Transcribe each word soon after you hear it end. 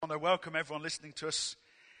want to welcome everyone listening to us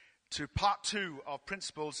to part 2 of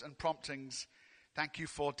Principles and Promptings. Thank you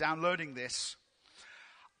for downloading this.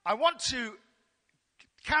 I want to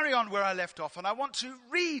carry on where I left off, and I want to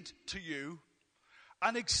read to you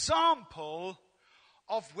an example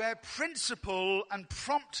of where principle and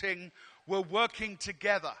prompting were working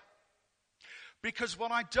together. Because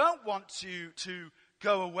what I don't want you to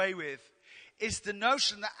go away with is the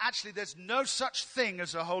notion that actually there's no such thing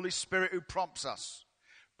as a Holy Spirit who prompts us.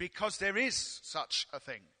 Because there is such a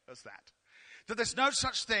thing as that. That there's no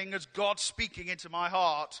such thing as God speaking into my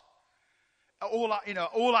heart. All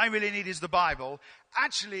I really need is the Bible.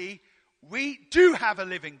 Actually, we do have a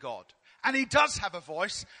living God. And He does have a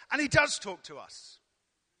voice. And He does talk to us.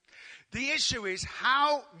 The issue is,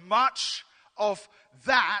 how much of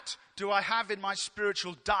that do I have in my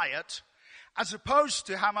spiritual diet, as opposed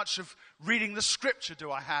to how much of reading the scripture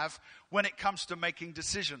do I have when it comes to making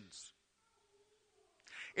decisions?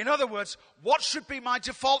 In other words, what should be my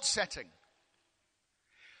default setting?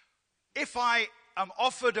 If I am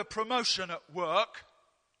offered a promotion at work,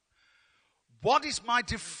 what is my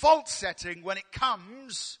default setting when it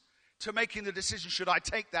comes to making the decision, should I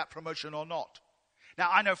take that promotion or not? Now,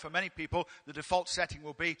 I know for many people, the default setting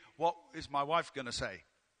will be, what is my wife going to say?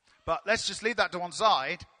 But let's just leave that to one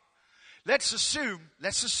side. Let's assume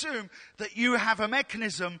that you have a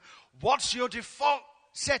mechanism. What's your default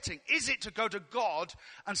setting? Is it to go to God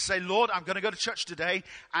and say, Lord, I'm going to go to church today,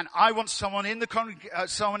 and I want someone in the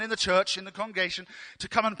church, in the congregation, to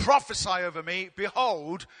come and prophesy over me.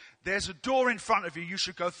 Behold, there's a door in front of you. You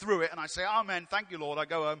should go through it. And I say, Amen. Thank you, Lord. I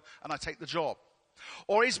go home and I take the job.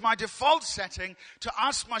 Or is my default setting to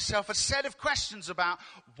ask myself a set of questions about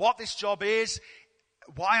what this job is?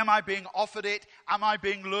 Why am I being offered it? Am I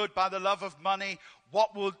being lured by the love of money?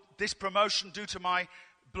 What will this promotion do to my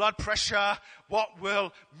blood pressure?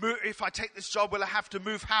 If I take this job, will I have to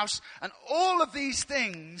move house? And all of these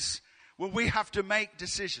things, we have to make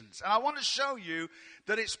decisions. And I want to show you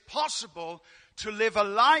that it's possible to live a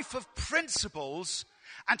life of principles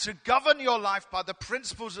and to govern your life by the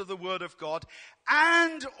principles of the Word of God,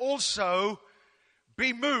 and also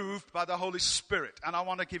be moved by the Holy Spirit. And I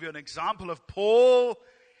want to give you an example of Paul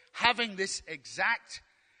having this exact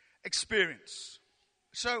experience.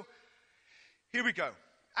 So, here we go.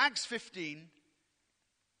 Acts 15,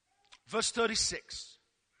 verse 36.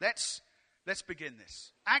 Let's begin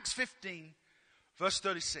this. Acts 15, verse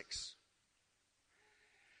 36.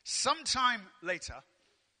 Sometime later,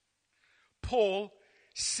 Paul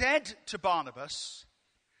said to Barnabas,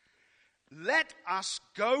 let us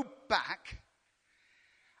go back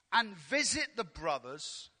and visit the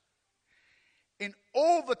brothers in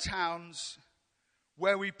all the towns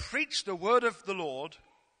where we preach the word of the Lord,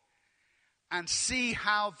 and see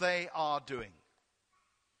how they are doing.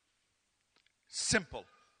 Simple.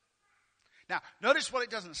 Now, notice what it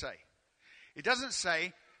doesn't say. It doesn't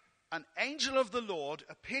say, an angel of the Lord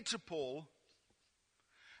appeared to Paul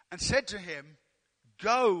and said to him,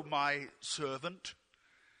 go, my servant,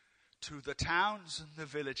 to the towns and the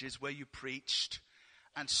villages where you preached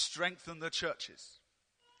and strengthen the churches.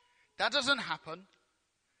 That doesn't happen.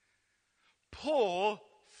 Paul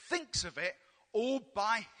thinks of it all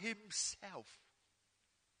by himself.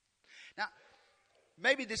 Now,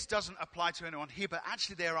 maybe this doesn't apply to anyone here, but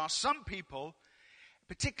actually there are some people,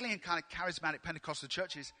 particularly in kind of charismatic Pentecostal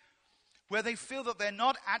churches, where they feel that they're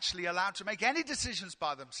not actually allowed to make any decisions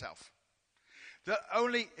by themselves. That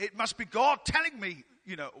only it must be God telling me,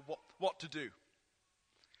 what to do.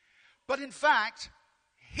 But in fact,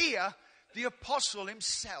 here, the apostle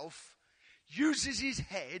himself uses his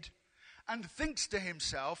head and thinks to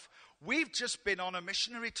himself, we've just been on a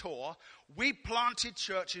missionary tour. We planted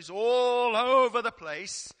churches all over the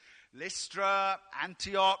place. Lystra,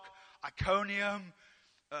 Antioch, Iconium,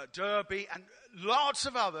 Derbe, and lots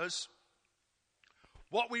of others.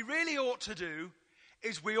 What we really ought to do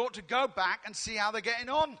is we ought to go back and see how they're getting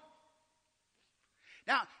on.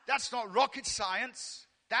 Now, that's not rocket science.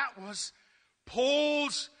 That was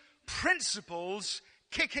Paul's principles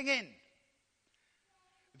kicking in.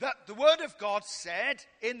 That the Word of God said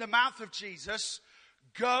in the mouth of Jesus,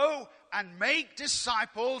 go and make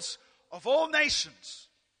disciples of all nations.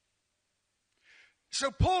 So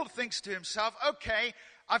Paul thinks to himself, okay,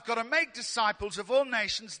 I've got to make disciples of all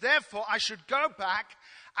nations, therefore I should go back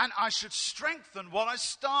and I should strengthen what I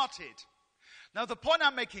started. Now the point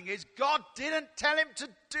I'm making is, God didn't tell him to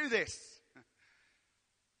do this.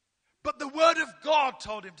 But the Word of God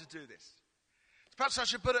told him to do this. Perhaps I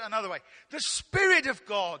should put it another way. The Spirit of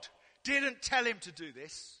God didn't tell him to do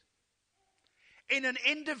this in an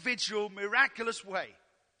individual, miraculous way.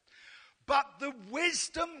 But the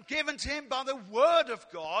wisdom given to him by the word of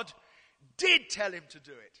God did tell him to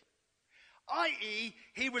do it. I.e.,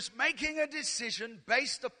 he was making a decision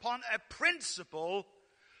based upon a principle,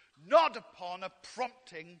 not upon a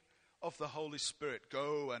prompting of the Holy Spirit.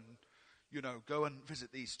 Go and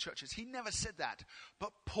visit these churches. He never said that.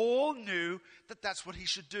 But Paul knew that that's what he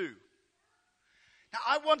should do. Now,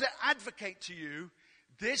 I want to advocate to you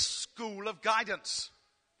this school of guidance.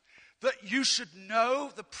 That you should know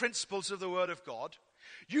the principles of the Word of God.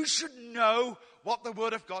 You should know what the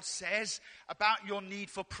Word of God says about your need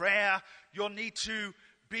for prayer, your need to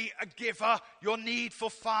be a giver, your need for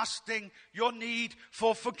fasting, your need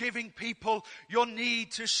for forgiving people, your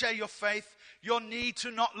need to share your faith, your need to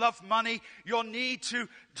not love money, your need to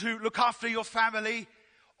look after your family.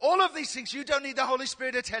 All of these things, you don't need the Holy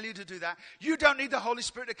Spirit to tell you to do that. You don't need the Holy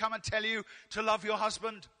Spirit to come and tell you to love your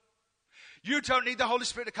husband. You don't need the Holy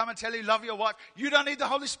Spirit to come and tell you love your wife. You don't need the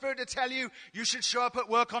Holy Spirit to tell you you should show up at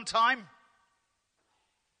work on time.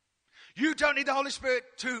 You don't need the Holy Spirit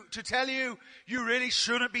to tell you you really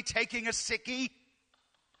shouldn't be taking a sickie.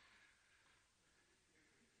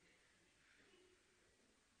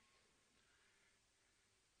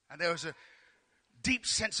 And there was a deep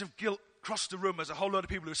sense of guilt across the room as a whole lot of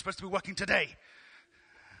people who were supposed to be working today.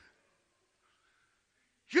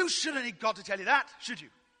 You shouldn't need God to tell you that, should you?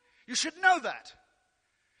 You should know that.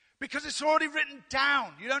 Because it's already written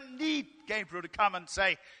down. You don't need Gabriel to come and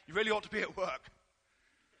say, you really ought to be at work.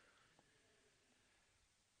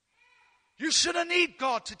 You shouldn't need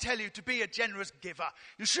God to tell you to be a generous giver.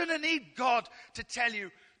 You shouldn't need God to tell you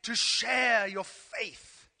to share your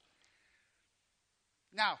faith.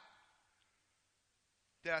 Now,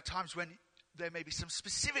 there are times when there may be some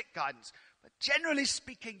specific guidance. But generally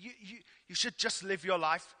speaking, you should just live your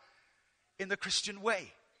life in the Christian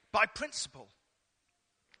way. By principle.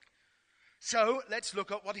 So let's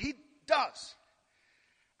look at what he does.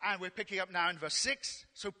 And we're picking up now in verse 6.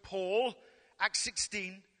 So Paul, Acts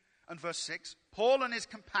 16 and verse 6. Paul and his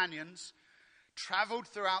companions traveled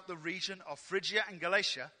throughout the region of Phrygia and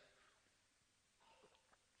Galatia,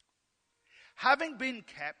 having been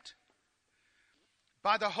kept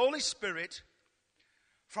by the Holy Spirit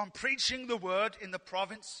from preaching the word in the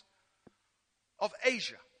province of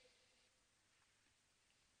Asia.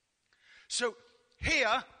 So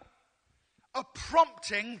here, a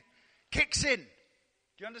prompting kicks in. Do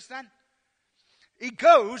you understand? He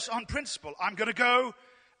goes on principle. I'm going to go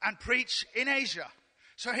and preach in Asia.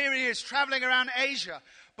 So here he is traveling around Asia.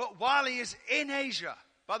 But while he is in Asia,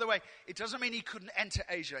 by the way, it doesn't mean he couldn't enter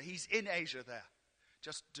Asia. He's in Asia there.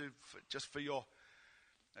 Just for your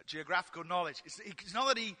geographical knowledge. It's not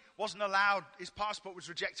that he wasn't allowed, his passport was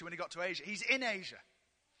rejected when he got to Asia. He's in Asia.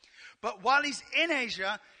 But while he's in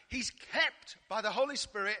Asia, he's kept by the Holy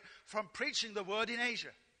Spirit from preaching the word in Asia.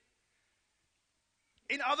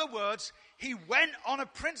 In other words, he went on a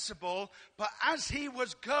principle, but as he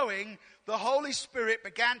was going, the Holy Spirit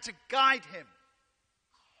began to guide him.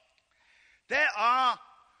 There are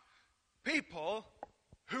people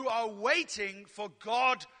who are waiting for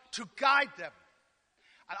God to guide them.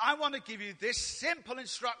 And I want to give you this simple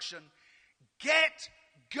instruction. Get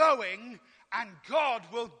going and God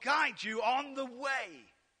will guide you on the way.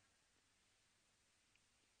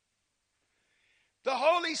 The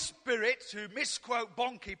Holy Spirit, to misquote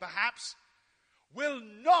Bonnke perhaps, will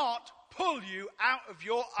not pull you out of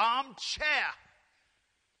your armchair.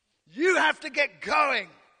 You have to get going,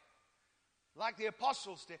 like the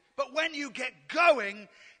apostles did. But when you get going,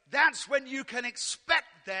 that's when you can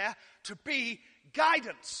expect there to be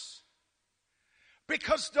guidance.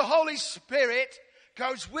 Because the Holy Spirit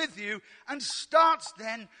goes with you and starts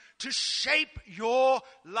then to shape your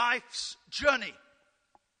life's journey.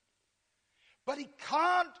 But he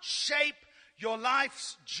can't shape your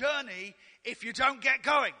life's journey if you don't get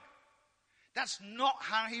going. That's not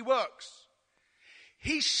how he works.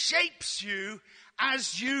 He shapes you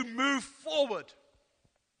as you move forward.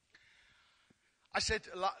 I said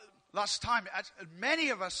last time, many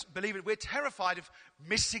of us believe it, we're terrified of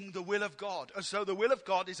missing the will of God. And so the will of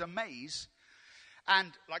God is a maze.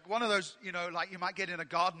 And like one of those, like you might get in a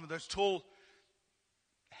garden with those tall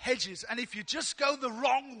hedges. And if you just go the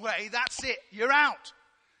wrong way, that's it. You're out.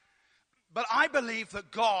 But I believe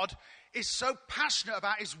that God is so passionate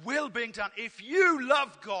about his will being done. If you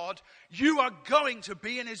love God, you are going to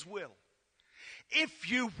be in his will. If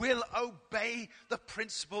you will obey the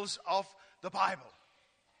principles of the Bible.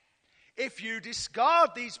 If you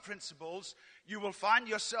discard these principles, you will find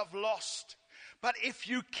yourself lost. But if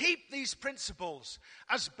you keep these principles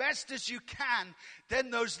as best as you can, then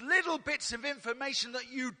those little bits of information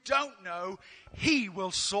that you don't know, he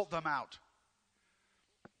will sort them out.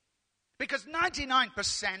 Because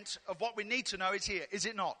 99% of what we need to know is here, is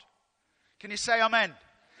it not? Can you say amen?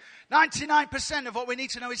 99% of what we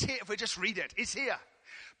need to know is here. If we just read it, it's here.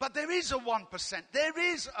 But there is a 1%. There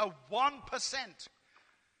is a 1%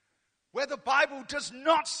 where the Bible does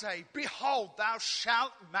not say, behold, thou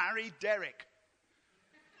shalt marry Derek.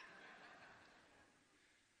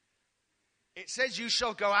 It says you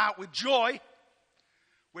shall go out with joy,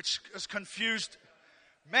 which has confused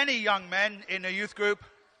many young men in a youth group.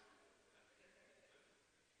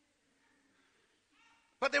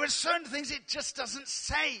 But there are certain things it just doesn't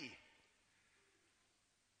say.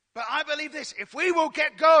 But I believe this, if we will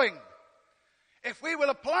get going, if we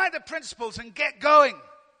will apply the principles and get going,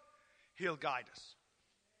 he'll guide us.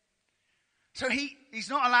 So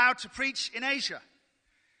he's not allowed to preach in Asia.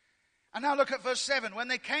 And now look at verse 7. When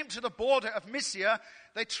they came to the border of Mysia,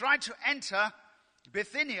 they tried to enter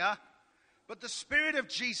Bithynia, but the Spirit of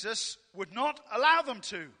Jesus would not allow them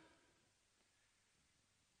to.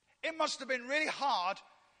 It must have been really hard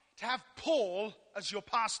to have Paul as your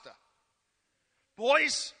pastor.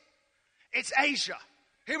 Boys, it's Asia.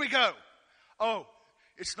 Here we go. Oh,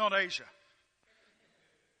 it's not Asia.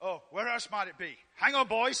 Oh, where else might it be? Hang on,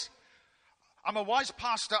 boys. I'm a wise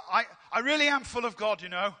pastor. I really am full of God, you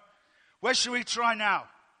know. Where should we try now?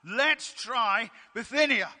 Let's try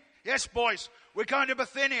Bithynia. Yes, boys, we're going to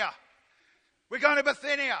Bithynia. We're going to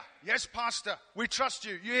Bithynia. Yes, pastor, we trust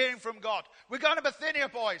you. You're hearing from God. We're going to Bithynia,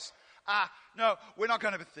 boys. No, we're not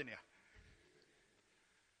going to Bithynia.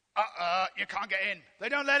 You can't get in. They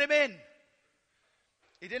don't let him in.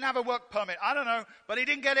 He didn't have a work permit. I don't know, but he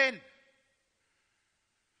didn't get in.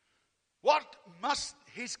 What must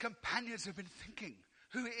his companions have been thinking?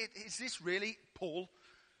 Who is this really Paul?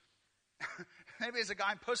 Maybe there's a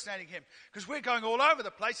guy impersonating him. Because we're going all over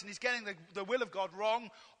the place and he's getting the will of God wrong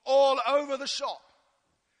all over the shop.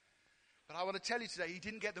 But I want to tell you today, he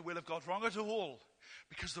didn't get the will of God wrong at all.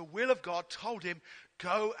 Because the will of God told him,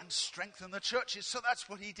 go and strengthen the churches. So that's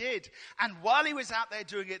what he did. And while he was out there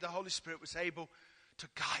doing it, the Holy Spirit was able to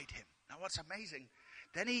guide him. Now what's amazing,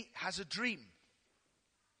 then he has a dream.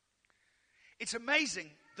 It's amazing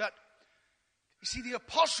that, you see, the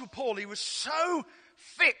Apostle Paul, he was so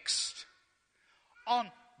fixed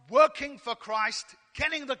on working for Christ,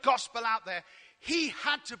 getting the gospel out there, he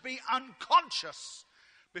had to be unconscious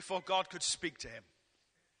before God could speak to him.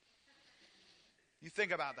 You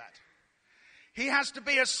think about that. He has to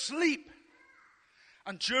be asleep.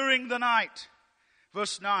 And during the night,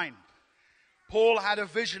 verse 9, Paul had a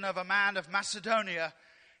vision of a man of Macedonia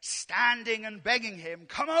standing and begging him,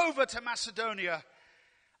 come over to Macedonia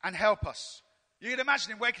and help us. You can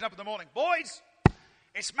imagine him waking up in the morning, boys,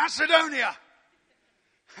 it's Macedonia.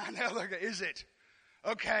 And they'll look at, is it?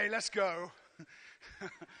 Okay, let's go.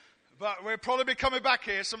 But we'll probably be coming back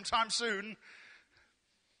here sometime soon.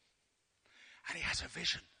 And he has a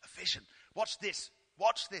vision. Watch this.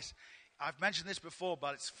 I've mentioned this before,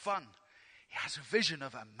 but it's fun. He has a vision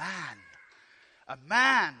of a man.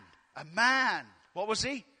 What was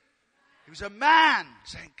he? He was a man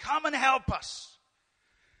saying, come and help us.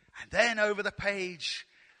 And then over the page,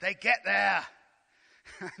 they get there.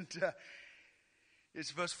 And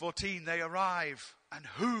it's verse 14, they arrive. And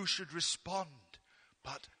who should respond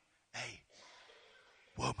but a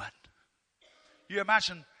woman? You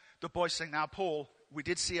imagine the boy saying, now Paul, we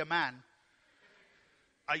did see a man.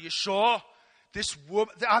 Are you sure? This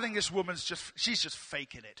woman, I think this woman's she's just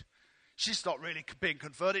faking it. She's not really being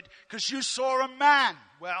converted because you saw a man.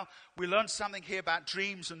 Well, we learned something here about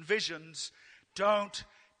dreams and visions. Don't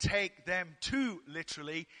take them too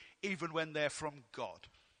literally, even when they're from God.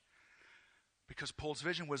 Because Paul's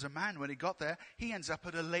vision was a man. When he got there, he ends up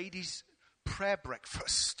at a ladies' prayer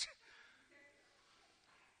breakfast.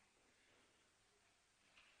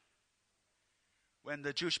 When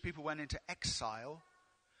the Jewish people went into exile,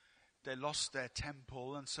 they lost their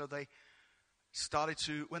temple, and so they started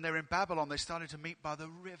to, when they were in Babylon, they started to meet by the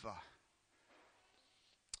river.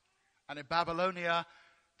 And in Babylonia,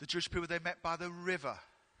 the Jewish people, they met by the river.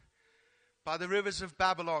 By the rivers of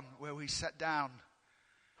Babylon, where we sat down.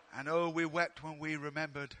 And oh, we wept when we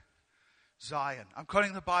remembered Zion. I'm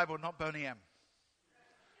quoting the Bible, not Boney M.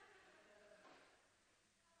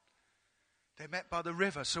 They met by the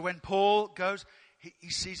river. So when Paul goes, he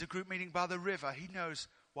sees a group meeting by the river. He knows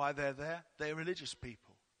why they're there. They're religious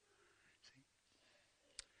people. See?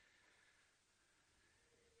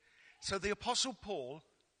 So the Apostle Paul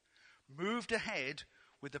moved ahead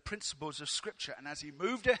with the principles of Scripture. And as he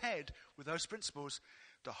moved ahead with those principles,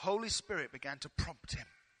 the Holy Spirit began to prompt him.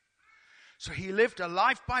 So he lived a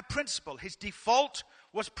life by principle. His default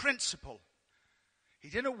was principle. He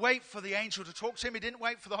didn't wait for the angel to talk to him. He didn't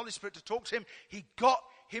wait for the Holy Spirit to talk to him. He got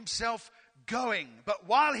himself going. But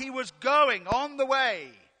while he was going on the way,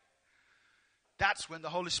 that's when the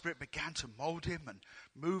Holy Spirit began to mold him and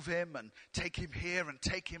move him and take him here and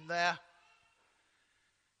take him there.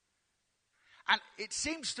 And it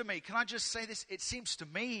seems to me, can I just say this? It seems to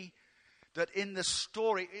me that in the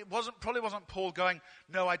story, probably wasn't Paul going,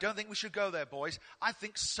 no, I don't think we should go there, boys. I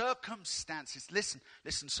think circumstances, listen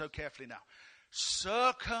so carefully now.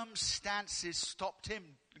 Circumstances stopped him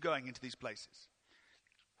going into these places.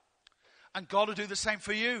 And God will do the same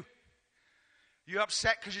for you. You're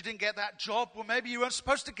upset because you didn't get that job. Well, maybe you weren't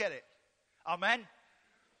supposed to get it. Amen.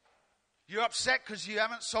 You're upset because you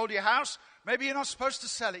haven't sold your house. Maybe you're not supposed to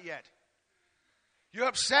sell it yet. You're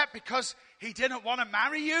upset because he didn't want to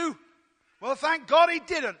marry you. Well, thank God he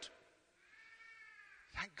didn't.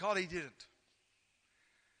 Thank God he didn't.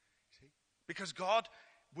 See? Because God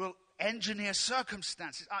will engineer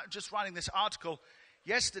circumstances. I'm just writing this article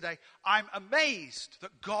yesterday. I'm amazed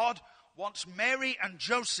that God wants Mary and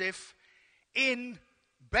Joseph in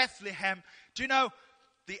Bethlehem. Do you know,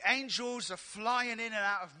 the angels are flying in and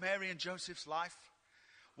out of Mary and Joseph's life.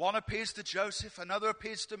 One appears to Joseph, another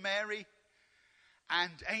appears to Mary.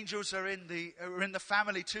 And angels are in the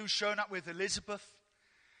family too, showing up with Elizabeth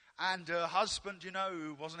and her husband,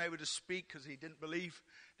 who wasn't able to speak because he didn't believe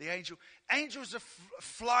the angel. Angels are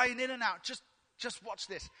flying in and out. Just watch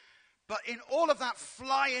this. But in all of that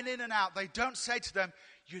flying in and out, they don't say to them,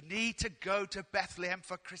 you need to go to Bethlehem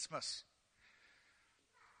for Christmas.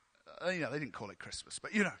 They didn't call it Christmas,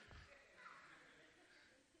 but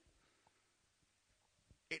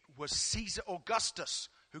It was Caesar Augustus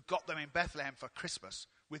who got them in Bethlehem for Christmas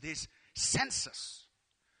with his census.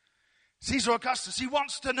 Caesar Augustus, he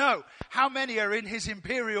wants to know how many are in his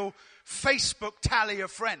imperial Facebook tally of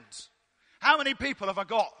friends. How many people have I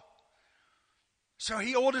got? So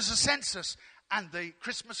he orders a census, and the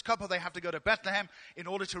Christmas couple, they have to go to Bethlehem in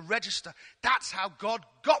order to register. That's how God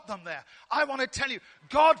got them there. I want to tell you,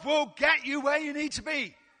 God will get you where you need to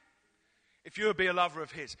be. If you'll be a lover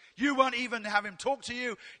of his. You won't even have him talk to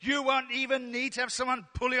you. You won't even need to have someone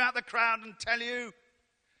pull you out of the crowd and tell you.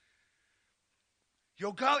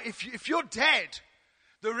 You'll go, if you're dead,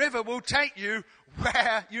 the river will take you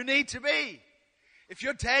where you need to be. If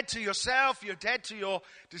you're dead to yourself, you're dead to your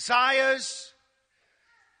desires.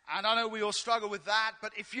 And I know we all struggle with that.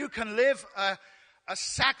 But if you can live a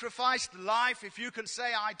sacrificed life, if you can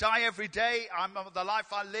say, I die every day, the life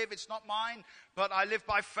I live, it's not mine, but I live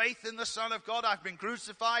by faith in the Son of God, I've been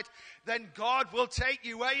crucified, then God will take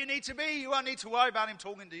you where you need to be. You won't need to worry about him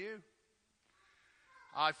talking to you.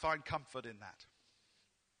 I find comfort in that.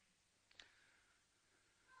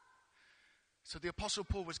 So the Apostle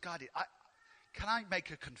Paul was guided. Can I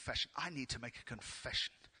make a confession? I need to make a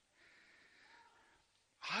confession.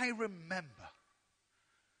 I remember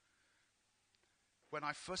when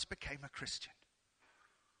I first became a Christian.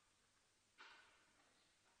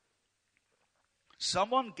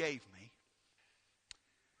 Someone gave me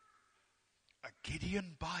a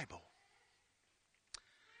Gideon Bible.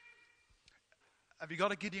 Have you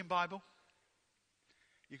got a Gideon Bible?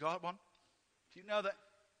 You got one? Do you know that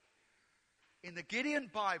in the Gideon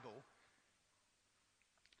Bible,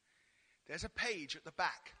 there's a page at the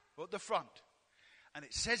back or at the front, and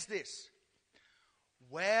it says this: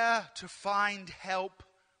 where to find help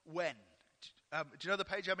when. Do you know the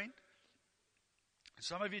page I mean?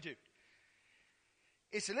 Some of you do.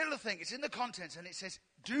 It's a little thing. It's in the contents, and it says,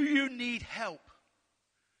 do you need help?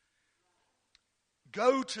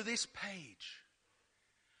 Go to this page.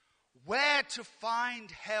 Where to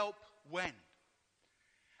find help when.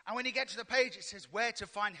 And when you get to the page, it says where to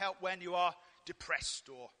find help when you are depressed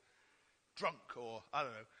or drunk or, I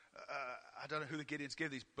don't know who the Gideons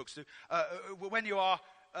give these books to. When you are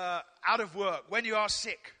out of work, when you are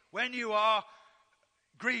sick, when you are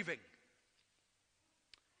grieving.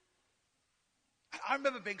 I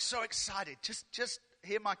remember being so excited. Just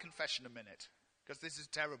hear my confession a minute, because this is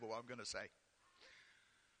terrible what I'm going to say.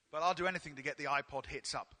 But I'll do anything to get the iPod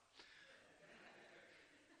hits up.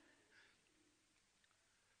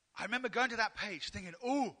 I remember going to that page thinking,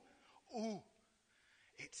 ooh,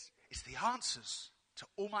 it's the answers to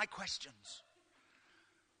all my questions.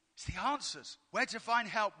 It's the answers. Where to find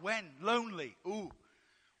help when lonely. Ooh.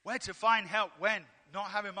 Where to find help when not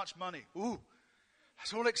having much money. Ooh. I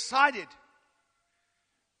was all excited.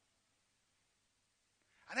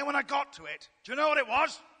 And then when I got to it, do you know what it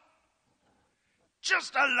was?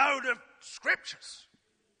 Just a load of scriptures.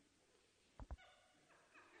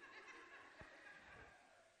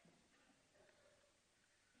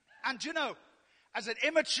 And do you know, as an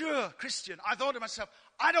immature Christian, I thought to myself,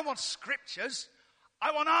 I don't want scriptures,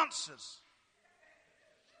 I want answers.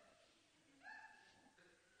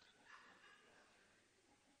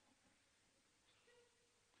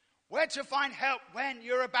 Where to find help when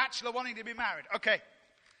you're a bachelor wanting to be married. Okay.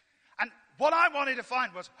 And what I wanted to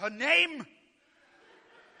find was her name,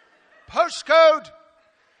 postcode,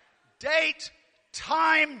 date,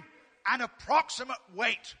 time, and approximate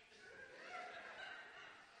weight.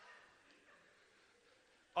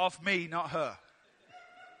 Of me, not her.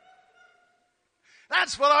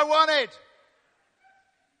 That's what I wanted.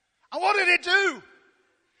 And what did it do?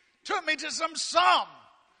 Took me to some psalm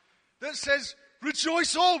that says,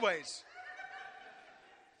 rejoice always.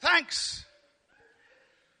 Thanks.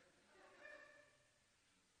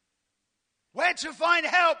 Where to find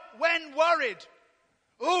help when worried.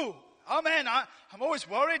 Ooh, amen. I'm always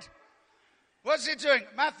worried. What's it doing?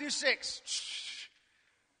 Matthew 6.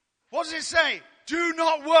 What does it say? Do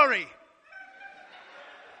not worry.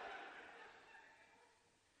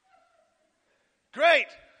 Great.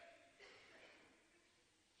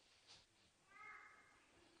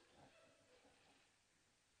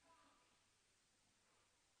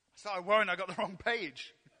 I started worrying I got the wrong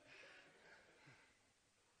page.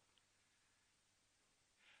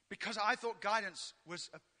 Because I thought guidance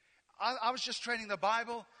was... I was just trading the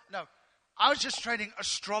Bible. No, I was just trading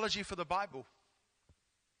astrology for the Bible.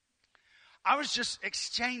 I was just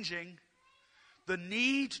exchanging the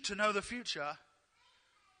need to know the future,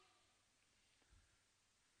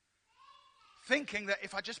 thinking that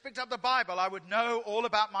if I just picked up the Bible, I would know all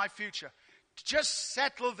about my future. Just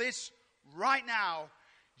settle this right now.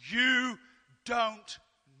 You don't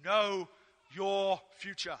know your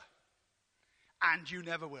future. And you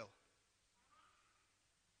never will.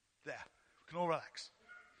 There. We can all relax.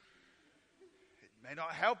 It may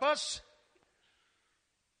not help us.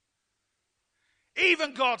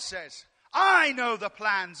 Even God says, I know the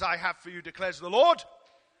plans I have for you, declares the Lord.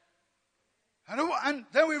 And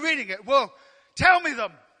then we're reading it. Well, tell me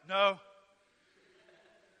them. No.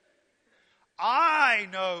 I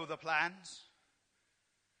know the plans.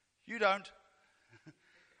 You don't.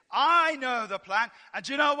 I know the plan. And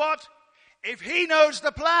do you know what? If he knows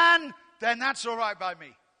the plan, then that's all right by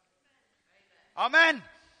me. Amen.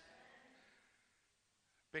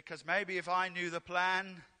 Because maybe if I knew the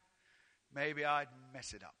plan, maybe I'd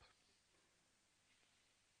mess it up.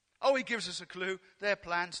 Oh, he gives us a clue. Their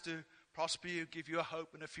plans to prosper you, give you a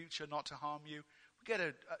hope and a future, not to harm you. We get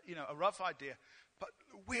a rough idea. But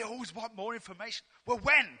we always want more information. Well,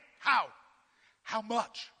 when? How? How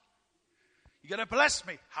much? You're going to bless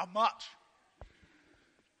me. How much?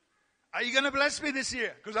 Are you going to bless me this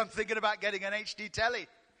year? Because I'm thinking about getting an HD telly.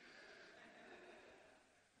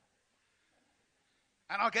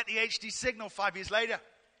 And I'll get the HD signal 5 years later.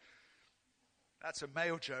 That's a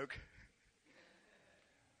male joke.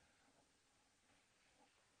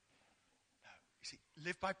 No, you see,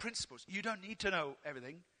 live by principles. You don't need to know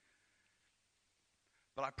everything.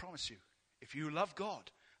 But I promise you, if you love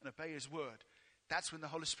God and obey his word, that's when the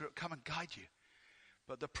Holy Spirit will come and guide you.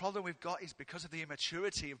 But the problem we've got is because of the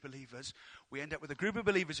immaturity of believers, we end up with a group of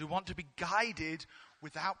believers who want to be guided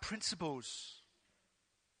without principles.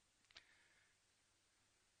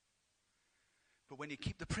 But when you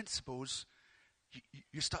keep the principles,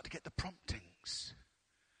 you start to get the promptings.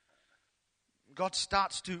 God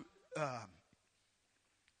starts to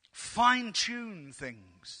fine-tune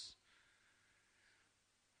things.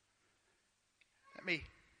 Let me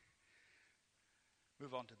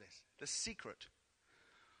move on to this. The secret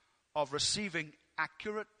of receiving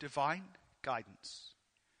accurate divine guidance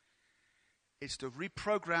is to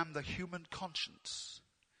reprogram the human conscience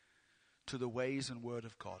to the ways and word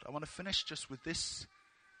of God. I want to finish just with this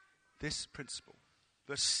principle.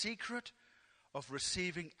 The secret of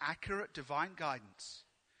receiving accurate divine guidance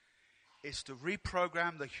is to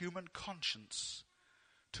reprogram the human conscience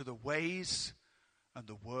to the ways and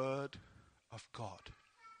the word of God.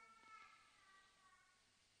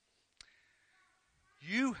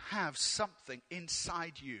 You have something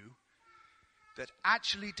inside you that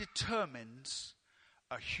actually determines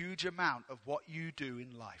a huge amount of what you do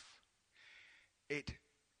in life. It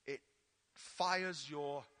fires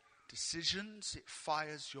your decisions, it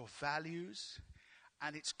fires your values,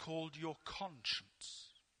 and it's called your conscience.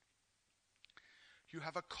 You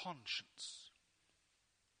have a conscience.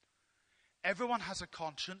 Everyone has a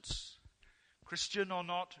conscience, Christian or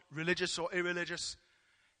not, religious or irreligious.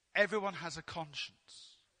 Everyone has a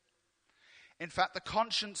conscience. In fact, the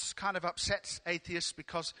conscience kind of upsets atheists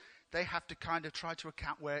because they have to kind of try to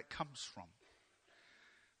account where it comes from.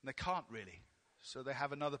 And they can't really. So they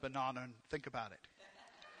have another banana and think about it.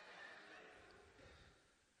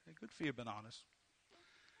 They're good for you, bananas.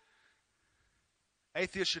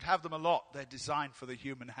 Atheists should have them a lot. They're designed for the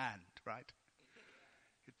human hand, right?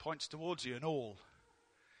 It points towards you and all.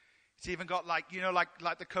 It's even got like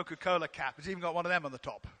the Coca-Cola cap. It's even got one of them on the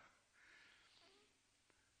top.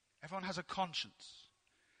 Everyone has a conscience.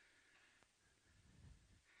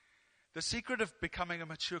 The secret of becoming a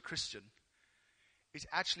mature Christian is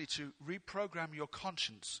actually to reprogram your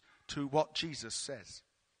conscience to what Jesus says.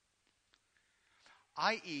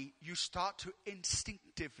 I.e., you start to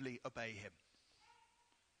instinctively obey him.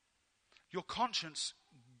 Your conscience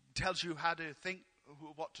tells you how to think,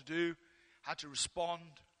 what to do, how to respond.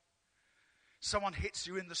 Someone hits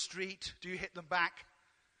you in the street, do you hit them back?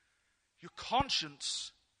 Your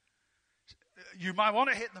conscience, you might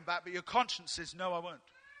want to hit them back, but your conscience says, no, I won't.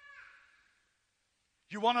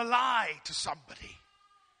 You want to lie to somebody.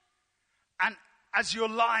 And as you're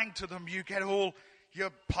lying to them, you get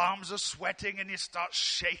your palms are sweating and you start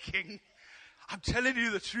shaking. I'm telling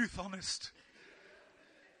you the truth, honest.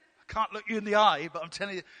 I can't look you in the eye, but I'm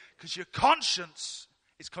telling you, because your conscience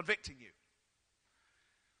is convicting you.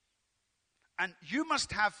 And you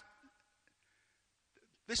must have,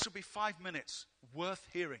 this will be 5 minutes worth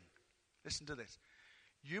hearing. Listen to this.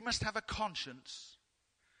 You must have a conscience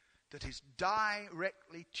that is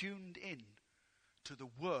directly tuned in to the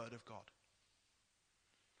Word of God.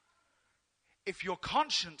 If your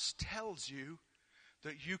conscience tells you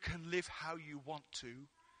that you can live how you want to,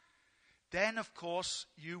 then of course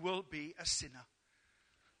you will be a sinner.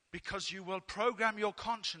 Because you will program your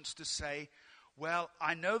conscience to say, well,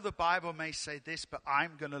 I know the Bible may say this, but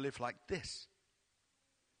I'm going to live like this.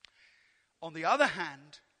 On the other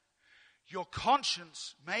hand, your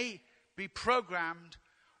conscience may be programmed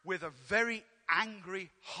with a very angry,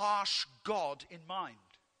 harsh God in mind.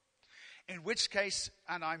 In which case,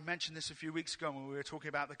 and I mentioned this a few weeks ago when we were talking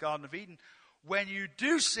about the Garden of Eden, when you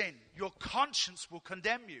do sin, your conscience will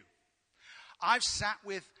condemn you. I've sat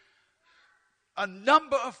with a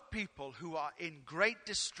number of people who are in great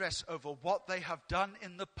distress over what they have done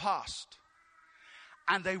in the past.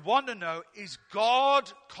 And they want to know, is God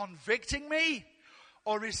convicting me?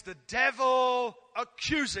 Or is the devil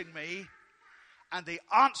accusing me? And the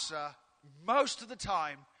answer, most of the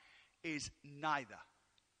time, is neither.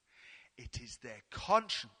 It is their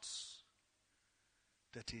conscience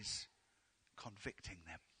that is convicting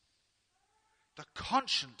them. The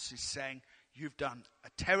conscience is saying, you've done a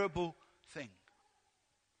terrible thing.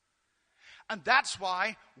 And that's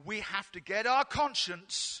why we have to get our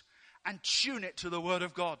conscience and tune it to the Word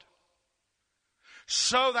of God.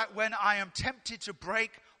 So that when I am tempted to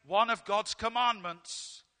break one of God's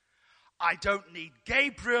commandments, I don't need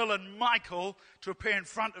Gabriel and Michael to appear in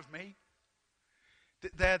front of me.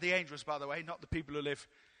 They're the angels, by the way, not the people who live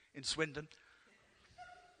in Swindon.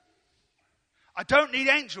 I don't need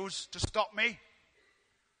angels to stop me.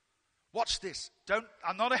 Watch this.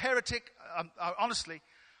 I'm not a heretic. Honestly,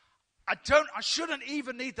 I shouldn't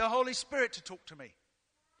even need the Holy Spirit to talk to me.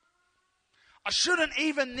 I shouldn't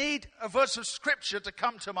even need a verse of Scripture to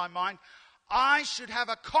come to my mind. I should have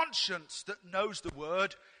a conscience that knows the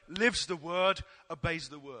Word, lives the Word, obeys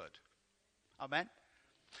the Word. Amen?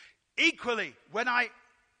 Equally,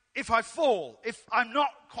 if I fall, if I'm not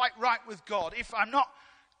quite right with God, if I'm not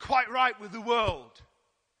quite right with the world,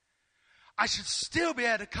 I should still be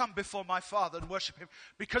able to come before my Father and worship Him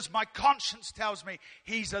because my conscience tells me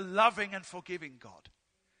He's a loving and forgiving God.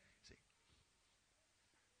 See?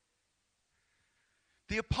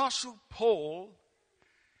 The Apostle Paul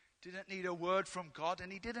didn't need a word from God,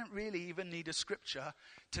 and he didn't really even need a scripture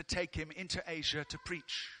to take him into Asia to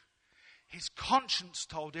preach. His conscience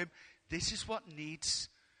told him, this is what needs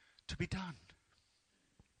to be done.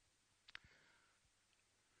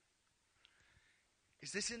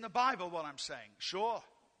 Is this in the Bible, what I'm saying? Sure.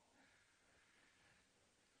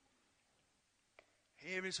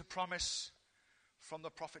 Here is a promise from the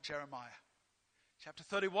prophet Jeremiah. Chapter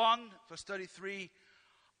 31, verse 33.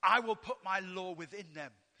 I will put my law within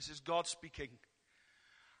them. This is God speaking.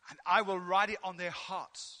 And I will write it on their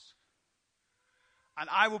hearts. And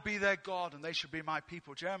I will be their God, and they shall be my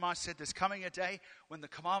people. Jeremiah said there's coming a day when the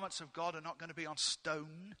commandments of God are not going to be on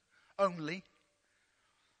stone only.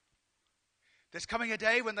 There's coming a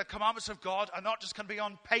day when the commandments of God are not just going to be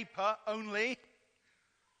on paper only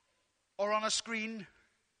or on a screen.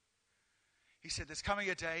 He said there's coming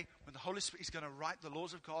a day when the Holy Spirit is going to write the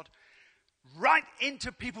laws of God right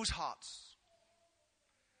into people's hearts.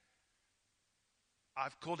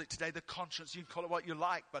 I've called it today the conscience. You can call it what you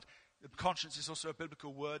like, but the conscience is also a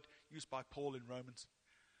biblical word used by Paul in Romans.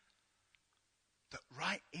 That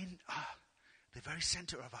right in the very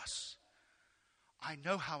center of us, I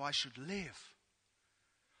know how I should live.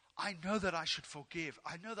 I know that I should forgive.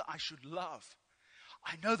 I know that I should love.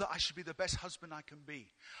 I know that I should be the best husband I can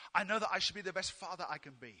be. I know that I should be the best father I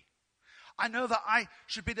can be. I know that I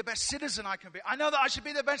should be the best citizen I can be. I know that I should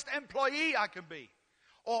be the best employee I can be.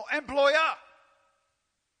 Or employer.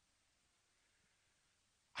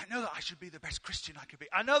 I know that I should be the best Christian I can be.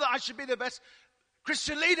 I know that I should be the best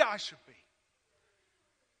Christian leader I should be.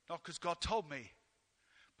 Not because God told me,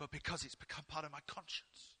 but because it's become part of my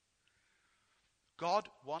conscience. God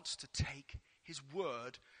wants to take his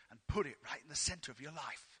word and put it right in the center of your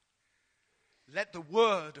life. Let the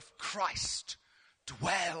word of Christ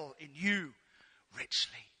dwell in you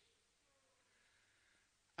richly.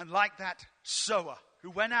 And like that sower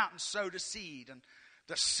who went out and sowed a seed, and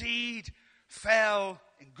the seed fell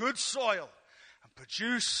in good soil and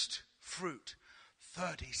produced fruit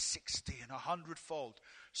 30, 60, and 100-fold.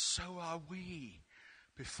 So are we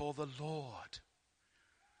before the Lord.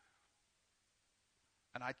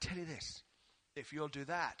 And I tell you this, if you'll do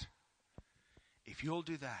that,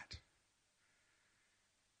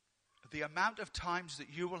 the amount of times that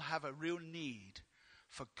you will have a real need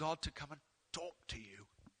for God to come and talk to you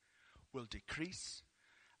will decrease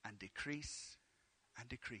and decrease and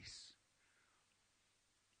decrease.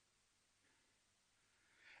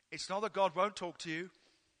 It's not that God won't talk to you,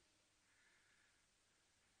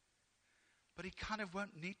 but he kind of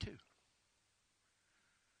won't need to.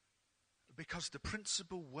 Because the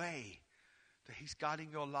principal way that he's guiding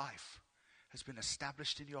your life has been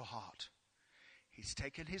established in your heart. He's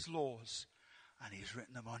taken his laws and he's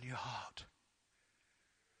written them on your heart.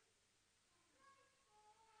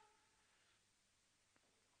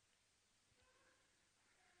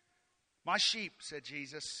 My sheep, said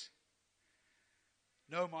Jesus,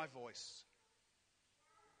 know my voice.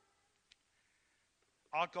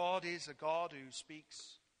 Our God is a God who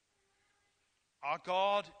speaks. Our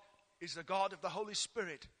God is the God of the Holy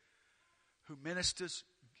Spirit who ministers,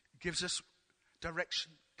 gives us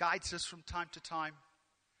direction, guides us from time to time.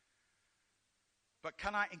 But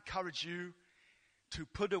can I encourage you to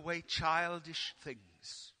put away childish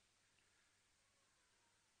things?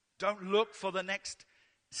 Don't look for the next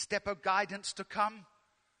step of guidance to come,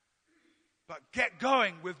 but get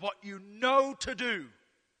going with what you know to do.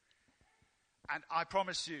 And I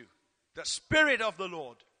promise you, the Spirit of the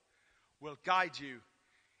Lord will guide you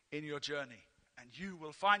in your journey, and you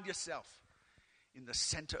will find yourself in the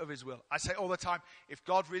center of his will. I say all the time, if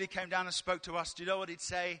God really came down and spoke to us, do you know what he'd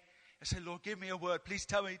say? He'd say, Lord, give me a word. Please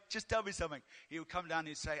tell me, just tell me something. He would come down and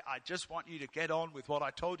he'd say, I just want you to get on with what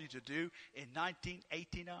I told you to do in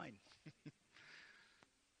 1989.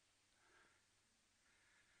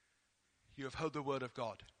 You have heard the word of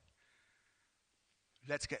God.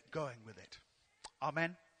 Let's get going with it.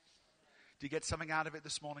 Amen. Do you get something out of it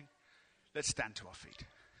this morning? Let's stand to our feet.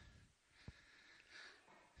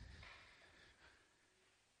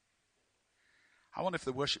 I wonder if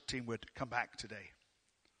the worship team would come back today.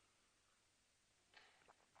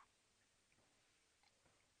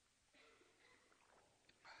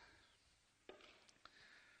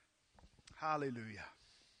 Hallelujah.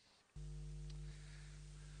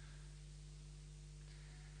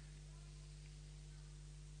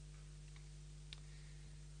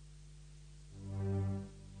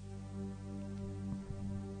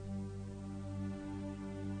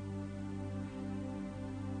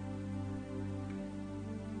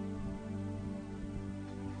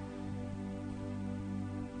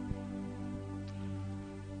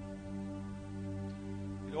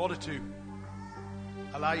 In order to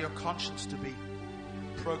allow your conscience to be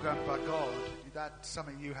programmed by God, that's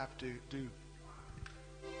something you have to do.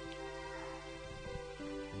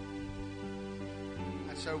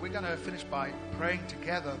 And so we're going to finish by praying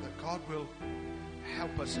together that God will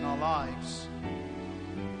help us in our lives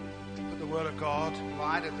to put the Word of God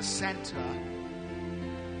right at the center,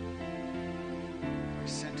 very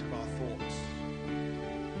center of our thoughts.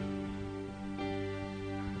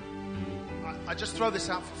 I just throw this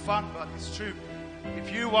out for fun, but it's true.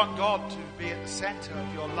 If you want God to be at the center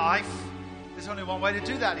of your life, there's only one way to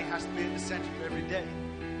do that. He has to be at the center of every day.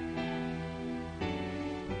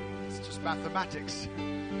 It's just mathematics.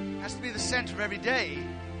 He has to be the center of every day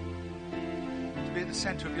to be at the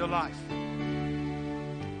center of your life.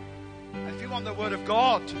 And if you want the Word of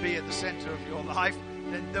God to be at the center of your life,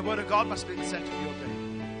 then the Word of God must be at the center of your day.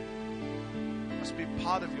 It must be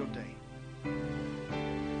part of your day.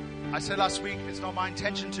 I said last week, it's not my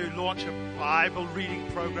intention to launch a Bible reading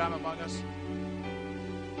program among us.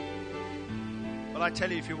 But I tell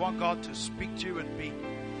you, if you want God to speak to you and be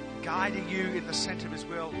guiding you in the center of his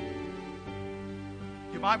will,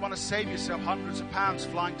 you might want to save yourself hundreds of pounds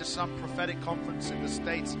flying to some prophetic conference in the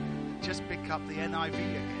States. Just pick up the NIV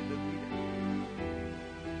again and read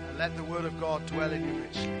it. And let the Word of God dwell in you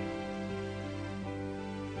richly.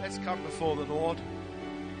 Let's come before the Lord.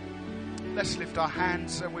 Let's lift our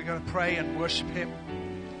hands and we're going to pray and worship Him.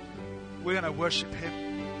 We're going to worship Him.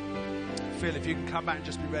 Phil, if you can come back and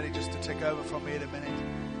just be ready just to take over from me in a minute.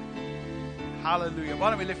 Hallelujah.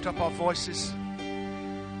 Why don't we lift up our voices?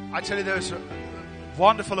 I tell you, there's a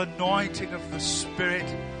wonderful anointing of the Spirit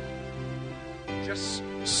just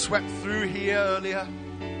swept through here earlier.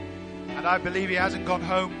 And I believe He hasn't gone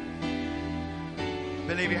home. I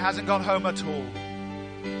believe He hasn't gone home at all.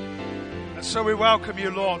 And so we welcome You,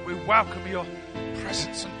 Lord. We welcome Your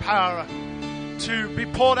presence and power to be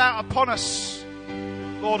poured out upon us,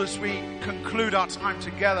 Lord, as we conclude our time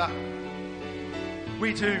together.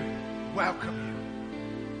 We do welcome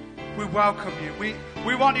You. We welcome You.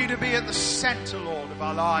 We want You to be at the center, Lord, of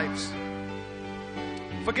our lives.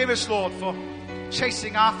 Forgive us, Lord, for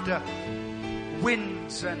chasing after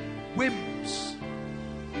winds and whims.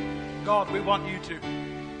 God, we want Your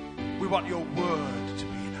word to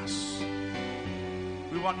be in us.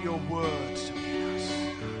 We want Your word to be in us.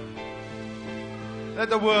 Let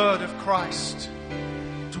the word of Christ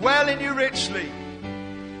dwell in you richly,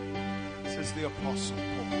 says the Apostle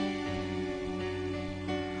Paul.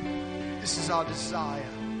 This is our desire.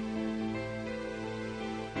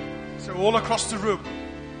 So all across the room,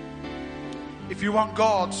 if you want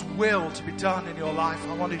God's will to be done in your life,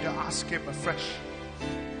 I want you to ask Him afresh.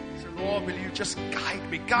 So Lord, will You just guide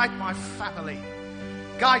me, guide my family,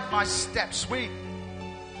 guide my steps.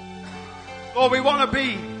 Lord, we want to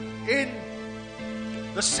be in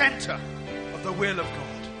the center of the will of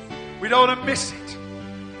God. We don't want to miss it.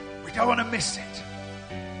 We don't want to miss it.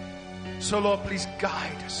 So Lord, please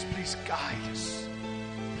guide us. Please guide us.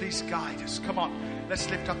 Please guide us. Come on, let's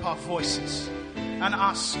lift up our voices and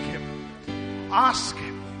ask Him. Ask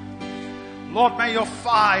Him. Lord, may Your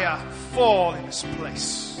fire fall in this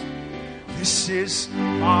place. This is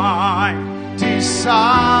my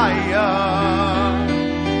desire,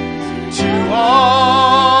 to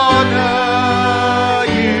all